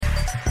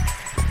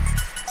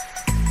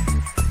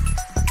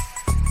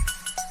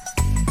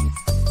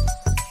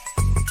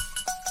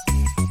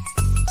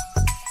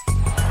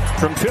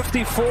from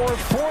 54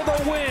 for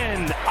the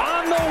win.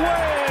 On the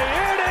way,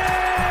 it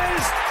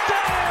is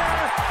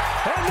there,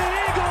 and the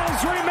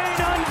Eagles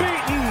remain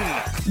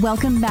unbeaten.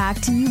 Welcome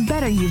back to You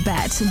Better You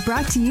Bet,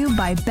 brought to you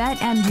by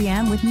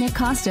BetMGM with Nick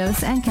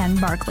Kostos and Ken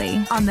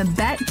Barkley on the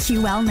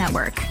BetQL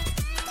network.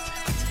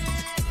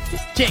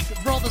 Jake,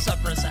 roll this up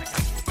for a second.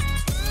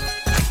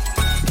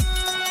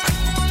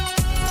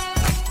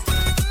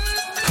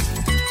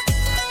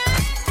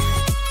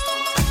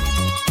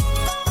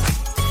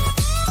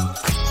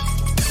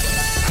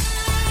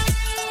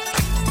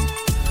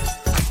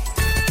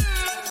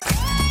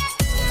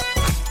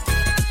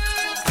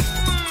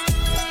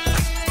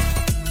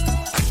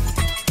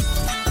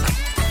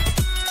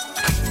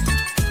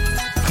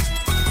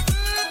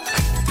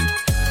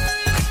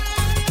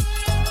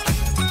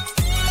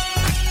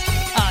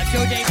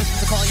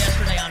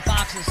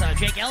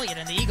 Jake Elliott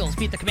and the Eagles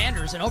beat the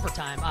Commanders in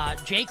overtime.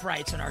 Jake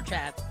writes in our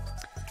chat,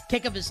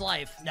 kick of his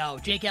life. No,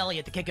 Jake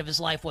Elliott, the kick of his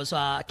life was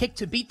a kick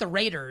to beat the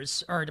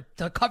Raiders, or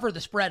to cover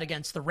the spread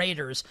against the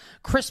Raiders,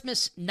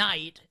 Christmas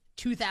night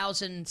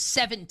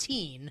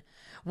 2017,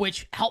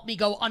 which helped me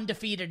go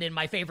undefeated in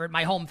my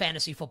home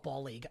fantasy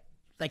football league.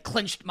 They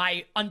clinched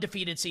my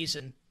undefeated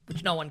season,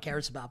 which no one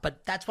cares about.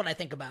 But that's what I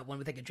think about when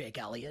we think of Jake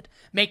Elliott,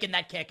 making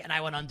that kick, and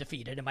I went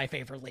undefeated in my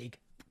favorite league.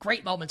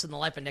 Great moments in the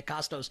life of Nick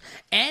Kostos.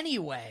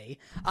 Anyway,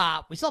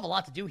 we still have a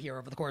lot to do here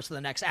over the course of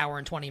the next hour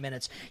and 20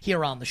 minutes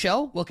here on the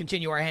show. We'll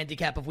continue our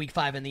handicap of Week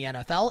 5 in the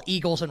NFL,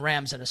 Eagles and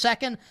Rams in a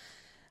second.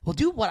 We'll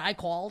do what I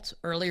called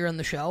earlier in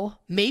the show,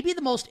 maybe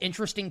the most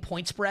interesting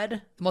point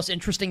spread, the most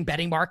interesting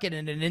betting market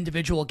in an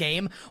individual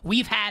game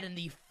we've had in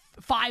the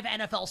 5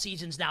 NFL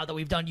seasons now that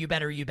we've done You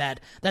Better You Bet.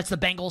 That's the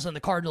Bengals and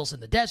the Cardinals in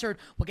the desert.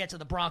 We'll get to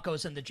the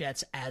Broncos and the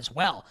Jets as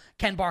well.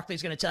 Ken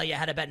Barkley's going to tell you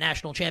how to bet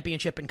national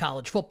championship in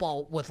college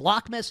football with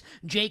Lockmas.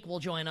 Jake will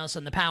join us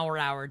in the Power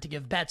Hour to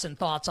give bets and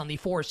thoughts on the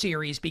 4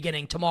 series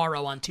beginning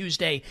tomorrow on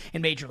Tuesday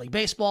in Major League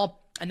Baseball.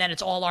 And then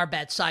it's all our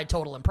bets, side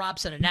total, and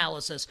props and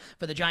analysis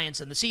for the Giants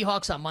and the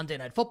Seahawks on Monday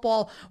Night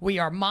Football. We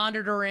are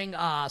monitoring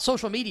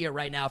social media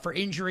right now for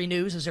injury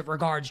news as it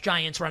regards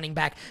Giants running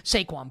back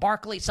Saquon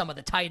Barkley, some of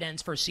the tight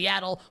ends for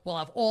Seattle. We'll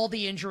have all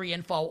the injury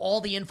info,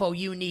 all the info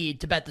you need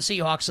to bet the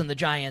Seahawks and the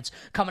Giants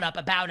coming up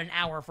about an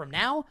hour from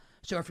now.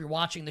 So if you're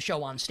watching the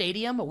show on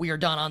Stadium, we are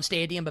done on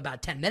Stadium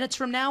about 10 minutes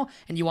from now,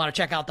 and you want to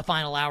check out the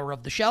final hour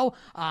of the show,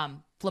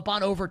 flip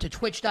on over to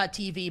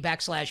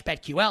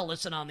twitch.tv/BetQL,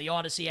 listen on the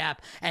Odyssey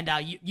app, and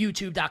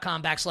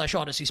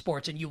youtube.com/Odyssey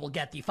Sports, and you will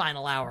get the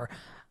final hour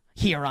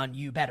here on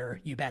You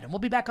Better You Bet. And we'll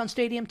be back on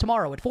Stadium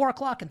tomorrow at 4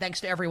 o'clock, and thanks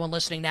to everyone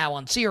listening now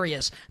on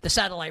Sirius, the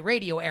satellite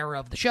radio era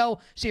of the show,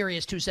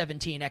 Sirius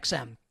 217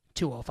 XM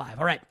 205.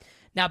 All right.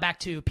 Now back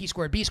to P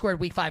squared, B squared,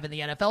 Week 5 in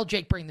the NFL.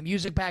 Jake, bring the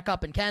music back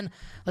up. And Ken,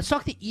 let's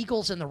talk the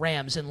Eagles and the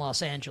Rams in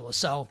Los Angeles.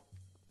 So,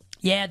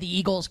 yeah, the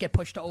Eagles get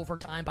pushed to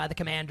overtime by the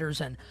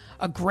Commanders, and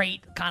a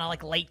great kind of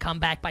like late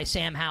comeback by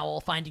Sam Howell,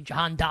 finding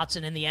Jahan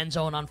Dotson in the end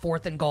zone on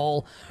 4th and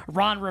goal.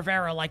 Ron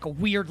Rivera, like,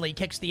 weirdly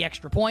kicks the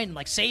extra point and,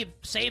 like,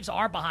 saves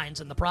our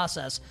behinds in the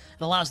process.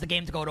 It allows the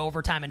game to go to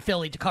overtime and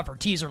Philly to cover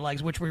teaser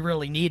legs, which we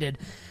really needed.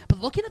 But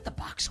looking at the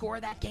box score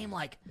of that game,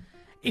 like,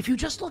 if you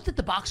just looked at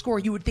the box score,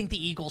 you would think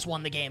the Eagles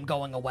won the game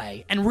going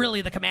away. And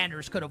really, the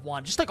Commanders could have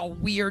won. Just like a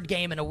weird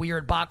game and a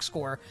weird box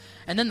score.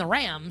 And then the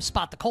Rams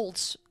spot the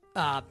Colts.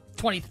 The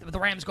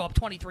Rams go up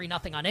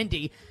 23-0 on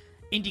Indy.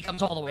 Indy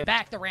comes all the way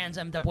back. The Rams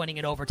end up winning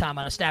it overtime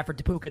on a Stafford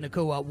to Puka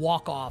Nacua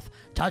walk-off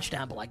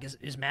touchdown. But, like,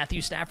 is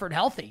Matthew Stafford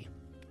healthy?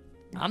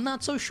 I'm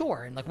not so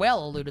sure. And, like,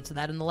 Whale alluded to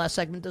that in the last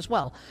segment as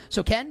well.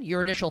 So, Ken,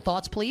 your initial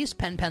thoughts, please.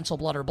 Pen, pencil,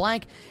 blood, or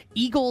blank.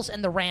 Eagles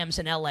and the Rams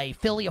in L.A.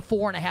 Philly, a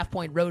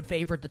 4.5-point road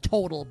favorite. The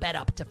total bet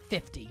up to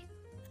 50.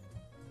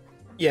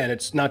 Yeah, and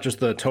it's not just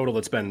the total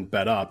that's been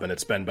bet up, and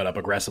it's been bet up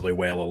aggressively.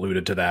 Whale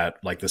alluded to that.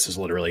 Like, this is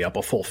literally up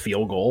a full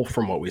field goal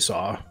from what we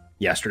saw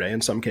yesterday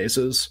in some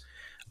cases.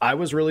 I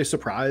was really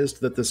surprised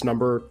that this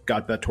number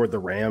got bet toward the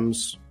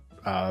Rams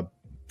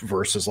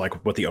versus,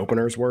 like, what the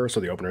openers were.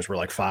 So the openers were,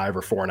 like, 5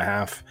 or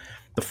 4.5.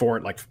 The 4,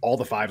 like, all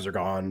the 5s are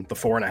gone. The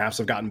 4.5s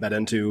have gotten bet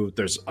into.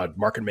 There's a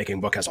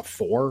market-making book has a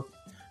 4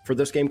 for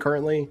this game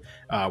currently.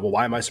 Well,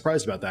 why am I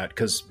surprised about that?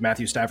 Because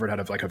Matthew Stafford had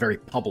a very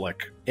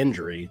public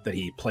injury that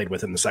he played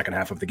with in the second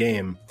half of the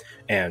game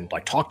and,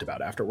 like, talked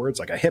about afterwards,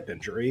 like a hip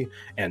injury,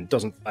 and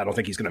I don't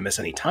think he's going to miss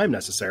any time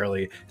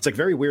necessarily. It's, like,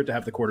 very weird to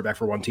have the quarterback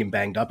for one team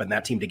banged up and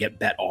that team to get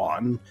bet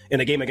on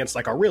in a game against,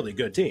 like, a really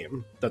good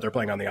team that they're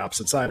playing on the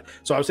opposite side.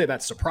 So I would say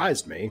that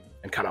surprised me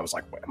and kind of was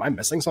like, wait, am I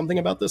missing something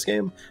about this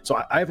game?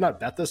 So I have not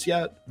bet this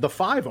yet. The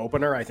 5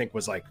 opener, I think,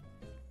 was like,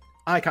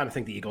 I kind of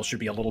think the Eagles should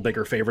be a little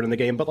bigger favorite in the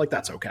game, but, like,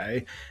 that's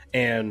okay.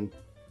 And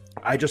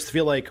I just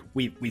feel like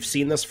we've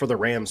seen this for the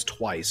Rams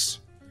twice.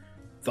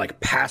 Like,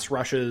 pass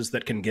rushes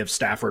that can give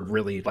Stafford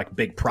really, like,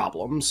 big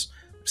problems.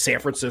 San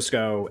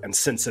Francisco and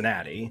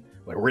Cincinnati,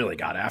 like, really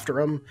got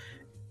after him.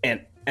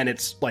 And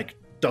it's, like,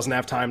 doesn't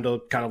have time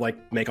to kind of,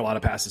 like, make a lot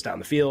of passes down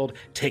the field,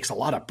 takes a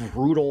lot of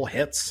brutal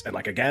hits, and,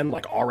 like, again,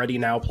 like, already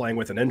now playing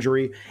with an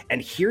injury. And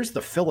here's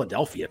the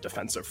Philadelphia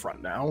defensive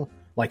front now.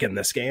 like in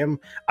this game.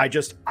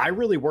 I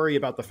really worry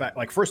about the fact,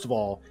 like, first of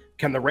all,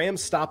 can the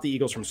Rams stop the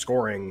Eagles from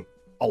scoring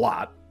a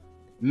lot?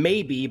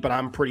 Maybe, but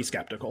I'm pretty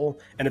skeptical.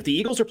 And if the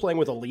Eagles are playing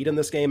with a lead in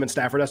this game and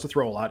Stafford has to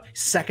throw a lot,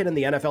 second in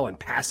the NFL in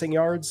passing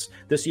yards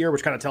this year,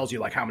 which kind of tells you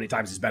like how many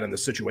times he's been in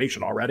this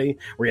situation already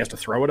where he has to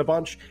throw it a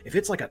bunch. If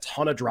it's like a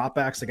ton of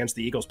dropbacks against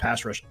the Eagles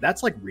pass rush,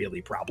 that's like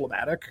really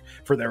problematic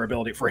for their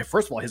ability, for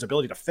first of all, his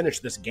ability to finish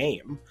this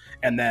game,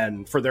 and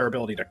then for their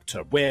ability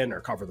to win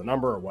or cover the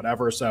number or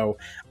whatever. So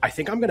I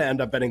think I'm going to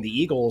end up betting the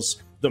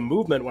Eagles. The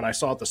movement when I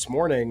saw it this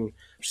morning,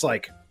 just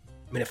like,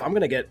 I mean, if I'm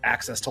going to get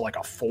access to like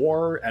a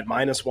 4 at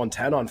minus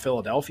 110 on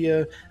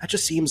Philadelphia, that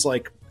seems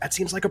like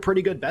a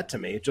pretty good bet to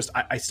me.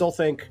 I still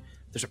think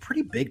there's a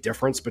pretty big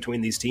difference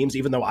between these teams,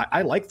 even though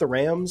I like the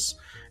Rams,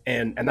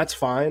 and that's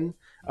fine.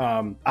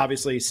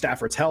 Obviously,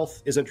 Stafford's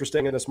health is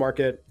interesting in this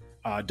market.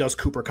 Does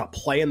Cooper Kupp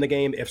play in the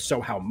game? If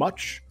so, how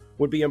much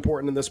would be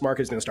important in this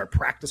market? He's going to start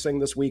practicing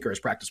this week, or his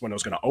practice window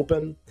is going to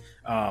open.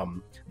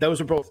 Those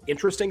are both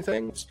interesting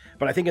things,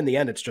 but I think in the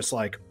end, it's just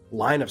like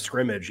line of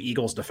scrimmage,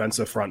 Eagles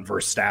defensive front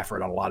versus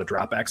Stafford on a lot of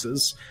dropbacks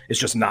is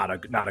just not a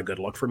good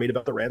look for me to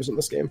bet the Rams in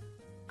this game.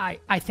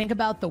 I think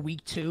about the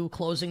week 2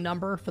 closing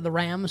number for the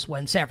Rams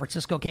when San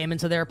Francisco came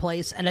into their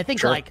place, and I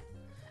think I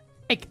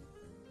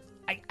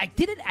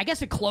did it. I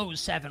guess it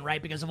closed 7,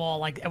 right, because of all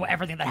like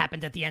everything that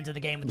happened at the end of the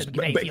game with the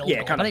McVay field goal.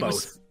 Yeah, kind of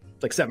both.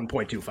 Like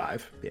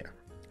 7.25. Yeah.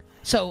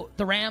 So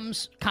the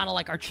Rams kind of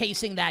like are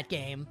chasing that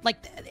game,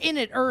 like in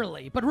it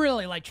early, but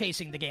really like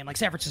chasing the game. Like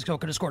San Francisco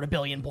could have scored 1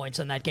 billion points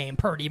in that game.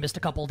 Purdy missed a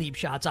couple deep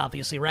shots,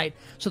 obviously, right?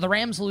 So the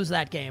Rams lose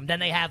that game. Then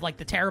they have like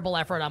the terrible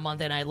effort on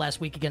Monday night last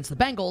week against the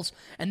Bengals,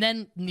 and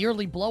then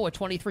nearly blow a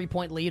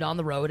 23-point lead on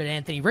the road at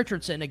Anthony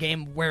Richardson, a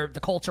game where the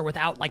Colts are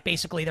without like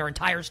basically their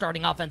entire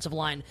starting offensive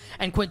line,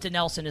 and Quentin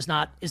Nelson is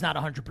not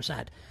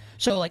 100%.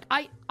 So, like,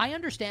 I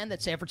understand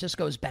that San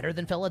Francisco is better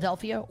than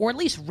Philadelphia, or at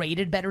least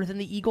rated better than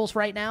the Eagles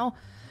right now.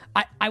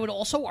 I would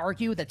also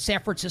argue that San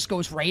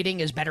Francisco's rating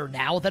is better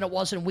now than it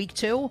was in week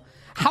 2.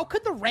 How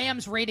could the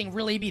Rams' rating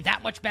really be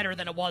that much better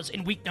than it was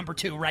in week number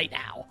 2 right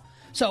now?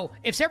 So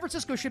if San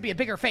Francisco should be a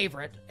bigger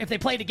favorite, if they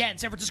played again,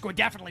 San Francisco would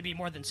definitely be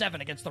more than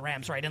 7 against the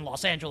Rams, right, in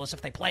Los Angeles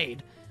if they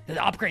played.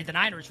 Upgrade the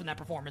Niners from that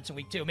performance in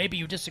week 2. Maybe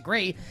you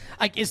disagree.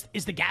 Like, is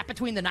the gap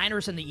between the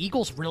Niners and the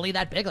Eagles really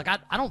that big? Like,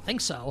 I don't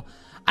think so.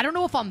 I don't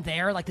know if I'm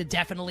there, like, to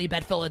definitely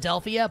bet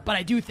Philadelphia, but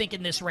I do think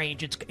in this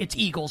range, it's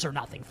Eagles or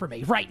nothing for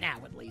me, right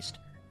now at least.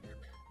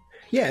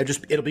 Yeah,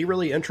 it'll be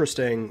really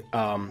interesting.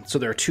 So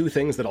there are 2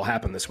 things that'll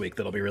happen this week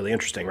that'll be really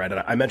interesting, right?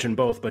 And I mentioned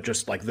both, but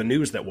just like the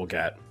news that we'll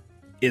get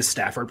is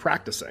Stafford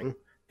practicing.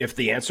 If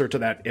the answer to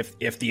that,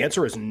 if the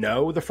answer is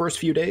no the first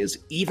few days,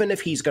 even if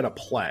he's going to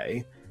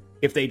play,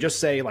 if they just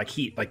say like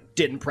he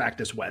didn't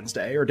practice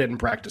Wednesday or didn't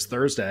practice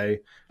Thursday,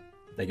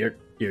 like you're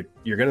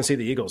going to see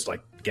the Eagles like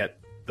get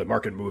the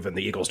market move in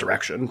the Eagles'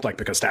 direction, like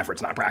because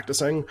Stafford's not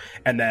practicing.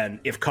 And then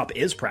if Kupp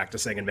is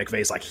practicing and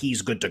McVay's like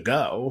he's good to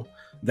go,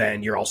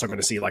 then you're also going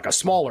to see like a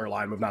smaller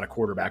line move, not a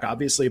quarterback,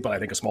 obviously, but I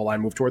think a small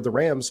line move toward the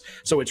Rams.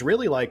 So it's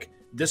really like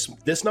this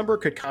number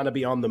could kind of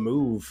be on the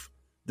move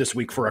this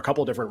week for a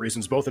couple different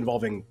reasons, both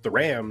involving the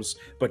Rams,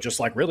 but just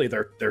like really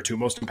their 2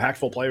 most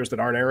impactful players that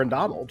aren't Aaron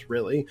Donald,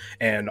 really.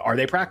 And are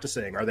they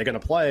practicing? Are they going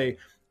to play?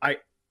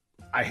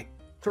 I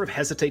sort of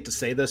hesitate to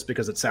say this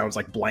because it sounds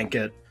like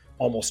blanket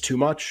almost too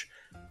much.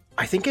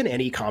 I think in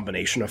any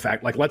combination of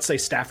fact, like let's say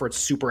Stafford's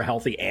super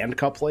healthy and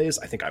Kupp plays,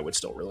 I think I would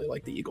still really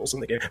like the Eagles in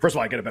the game. First of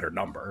all, I get a better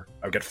number.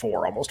 I would get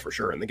 4 almost for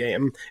sure in the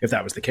game if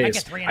that was the case.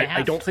 I get 3.5.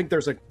 I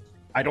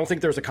don't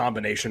think there's a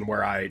combination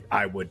where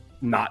I would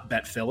not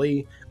bet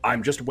Philly.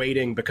 I'm just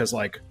waiting because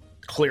like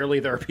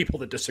clearly there are people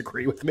that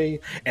disagree with me,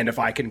 and if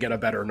I can get a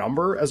better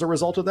number as a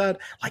result of that,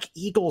 like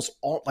Eagles,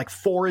 like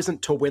 4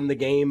 isn't to win the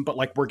game, but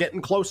like we're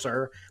getting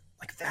closer.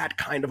 Like that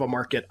kind of a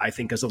market, I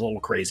think, is a little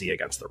crazy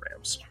against the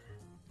Rams.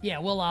 Yeah,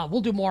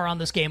 we'll do more on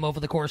this game over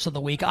the course of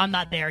the week. I'm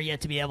not there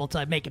yet to be able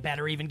to make it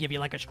better, even give you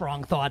like a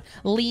strong thought.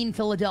 Lean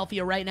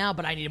Philadelphia right now,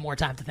 but I need more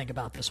time to think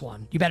about this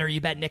one. You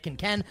bet Nick and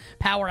Ken.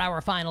 Power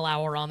Hour, final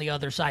hour on the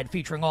other side,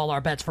 featuring all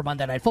our bets for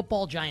Monday Night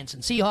Football, Giants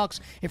and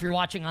Seahawks. If you're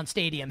watching on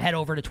Stadium, head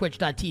over to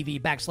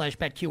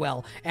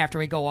twitch.tv/BetQL after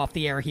we go off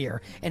the air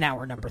here in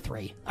hour number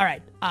 3. All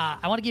right,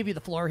 I want to give you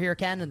the floor here,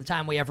 Ken, in the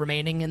time we have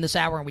remaining in this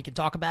hour, and we can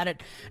talk about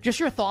it. Just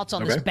your thoughts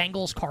on this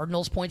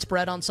Bengals-Cardinals point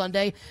spread on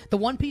Sunday. The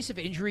one piece of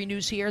injury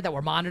news here that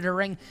we're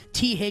monitoring,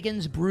 T.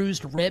 Higgins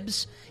bruised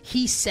ribs.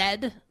 He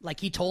said,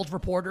 like he told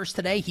reporters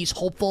today, he's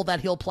hopeful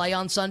that he'll play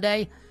on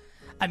Sunday.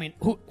 I mean,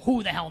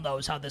 who the hell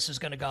knows how this is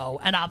going to go?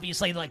 And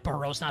obviously, like,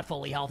 Burrow's not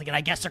fully healthy, and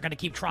I guess they're going to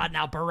keep trotting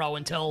out Burrow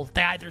until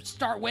they either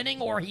start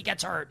winning or he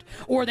gets hurt,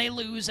 or they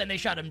lose and they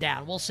shut him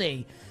down. We'll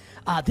see.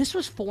 This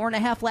was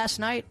 4.5 last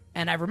night,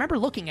 and I remember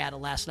looking at it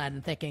last night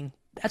and thinking,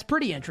 that's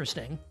pretty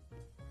interesting.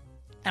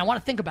 And I want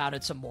to think about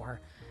it some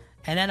more.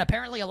 And then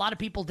apparently a lot of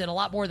people did a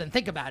lot more than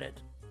think about it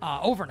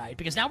overnight,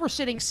 because now we're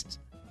sitting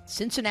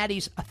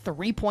Cincinnati's a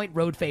 3-point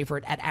road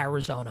favorite at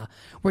Arizona,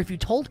 where if you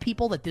told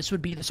people that this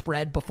would be the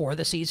spread before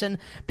the season,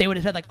 they would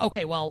have said, like,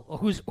 okay, well,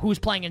 who's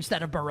playing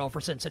instead of Burrow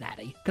for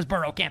Cincinnati? Because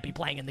Burrow can't be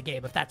playing in the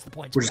game if that's the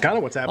point. Which is kind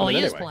of what's happening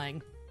anyway. Well, he is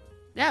playing.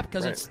 Yeah,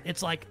 because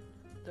it's like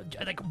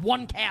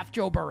one calf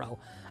Joe Burrow.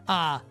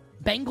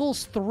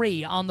 Bengals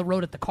 3 on the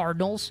road at the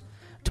Cardinals.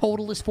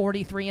 Total is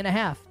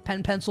 43.5.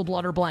 Pen, pencil,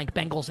 blood, or blank.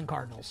 Bengals and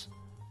Cardinals.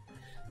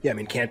 Yeah, I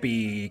mean, can't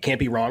be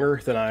wronger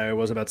than I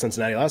was about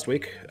Cincinnati last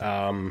week.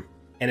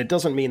 And it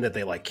doesn't mean that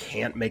they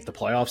can't make the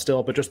playoffs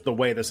still, but just the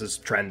way this is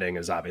trending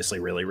is obviously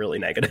really, really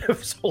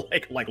negative. So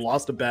like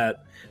lost a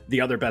bet, the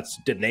other bets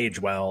didn't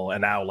age well,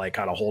 and now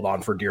kind of hold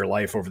on for dear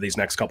life over these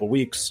next couple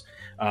weeks.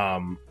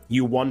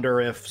 You wonder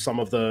if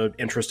some of the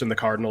interest in the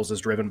Cardinals is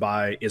driven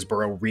by, is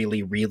Burrow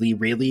really, really,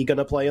 really going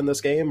to play in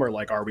this game? Or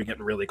are we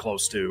getting really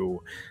close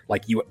to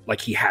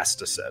he has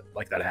to sit,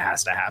 that it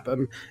has to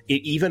happen?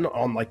 Even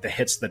on the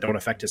hits that don't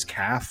affect his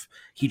calf,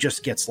 he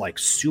just gets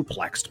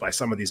suplexed by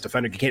some of these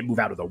defenders. He can't move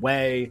out of the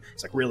way.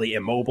 He's really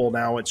immobile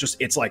now. It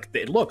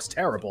looks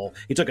terrible.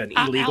 He took an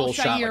illegal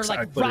shot.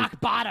 Rock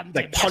bottom.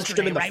 Punched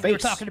him in the face. We were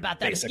talking about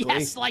that. Basically.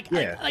 Yes,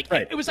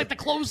 it was the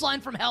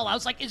clothesline from hell. I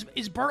was like,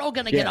 is Burrow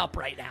going to get up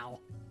right now?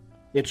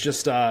 It's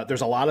just there's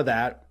a lot of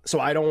that.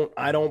 So I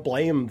don't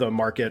blame the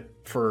market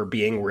for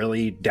being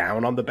really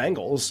down on the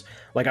Bengals.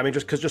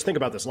 Just think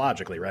about this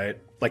logically, right?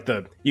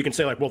 You can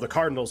say well, the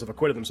Cardinals have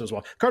acquitted themselves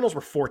well. Cardinals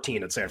were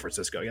 14 at San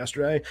Francisco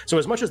yesterday. So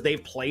as much as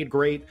they've played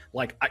great,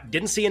 I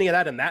didn't see any of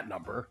that in that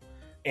number,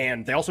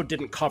 and they also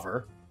didn't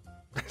cover.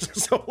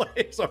 So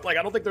I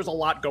don't think there's a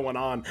lot going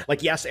on.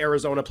 Yes,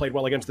 Arizona played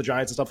well against the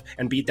Giants and stuff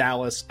and beat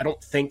Dallas. I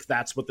don't think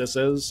that's what this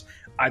is.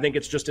 I think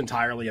it's just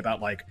entirely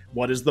about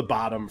what is the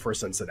bottom for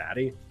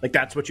Cincinnati?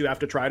 That's what you have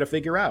to try to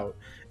figure out.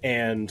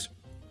 And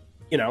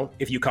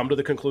if you come to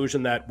the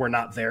conclusion that we're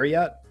not there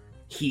yet,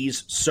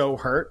 he's so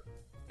hurt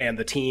and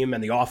the team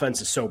and the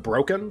offense is so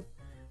broken.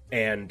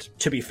 And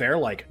to be fair,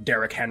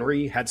 Derrick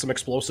Henry had some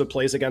explosive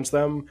plays against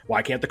them.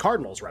 Why can't the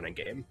Cardinals running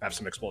game have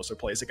some explosive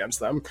plays against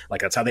them?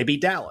 That's how they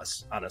beat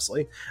Dallas,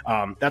 honestly.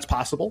 That's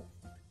possible.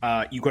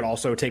 You could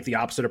also take the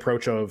opposite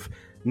approach of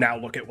now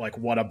look at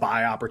what a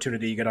buy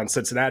opportunity you get on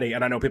Cincinnati.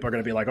 And I know people are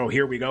going to be oh,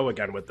 here we go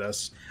again with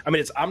this. I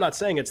mean, I'm not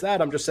saying it's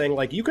that. I'm just saying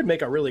you could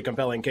make a really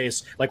compelling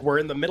case. We're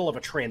in the middle of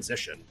a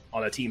transition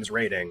on a team's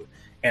rating.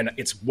 And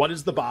it's what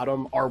is the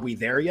bottom? Are we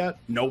there yet?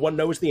 No one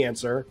knows the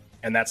answer.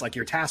 And that's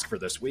your task for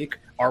this week.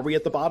 Are we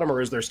at the bottom, or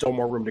is there still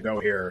more room to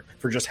go here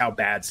for just how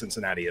bad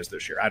Cincinnati is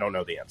this year? I don't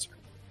know the answer.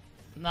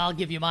 I'll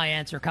give you my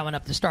answer coming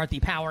up to start the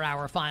Power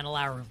Hour final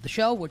hour of the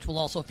show, which will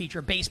also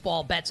feature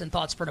baseball bets and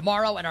thoughts for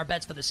tomorrow and our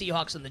bets for the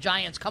Seahawks and the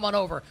Giants. Come on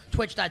over,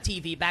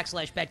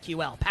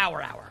 twitch.tv/BetQL.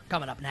 Power Hour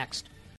coming up next.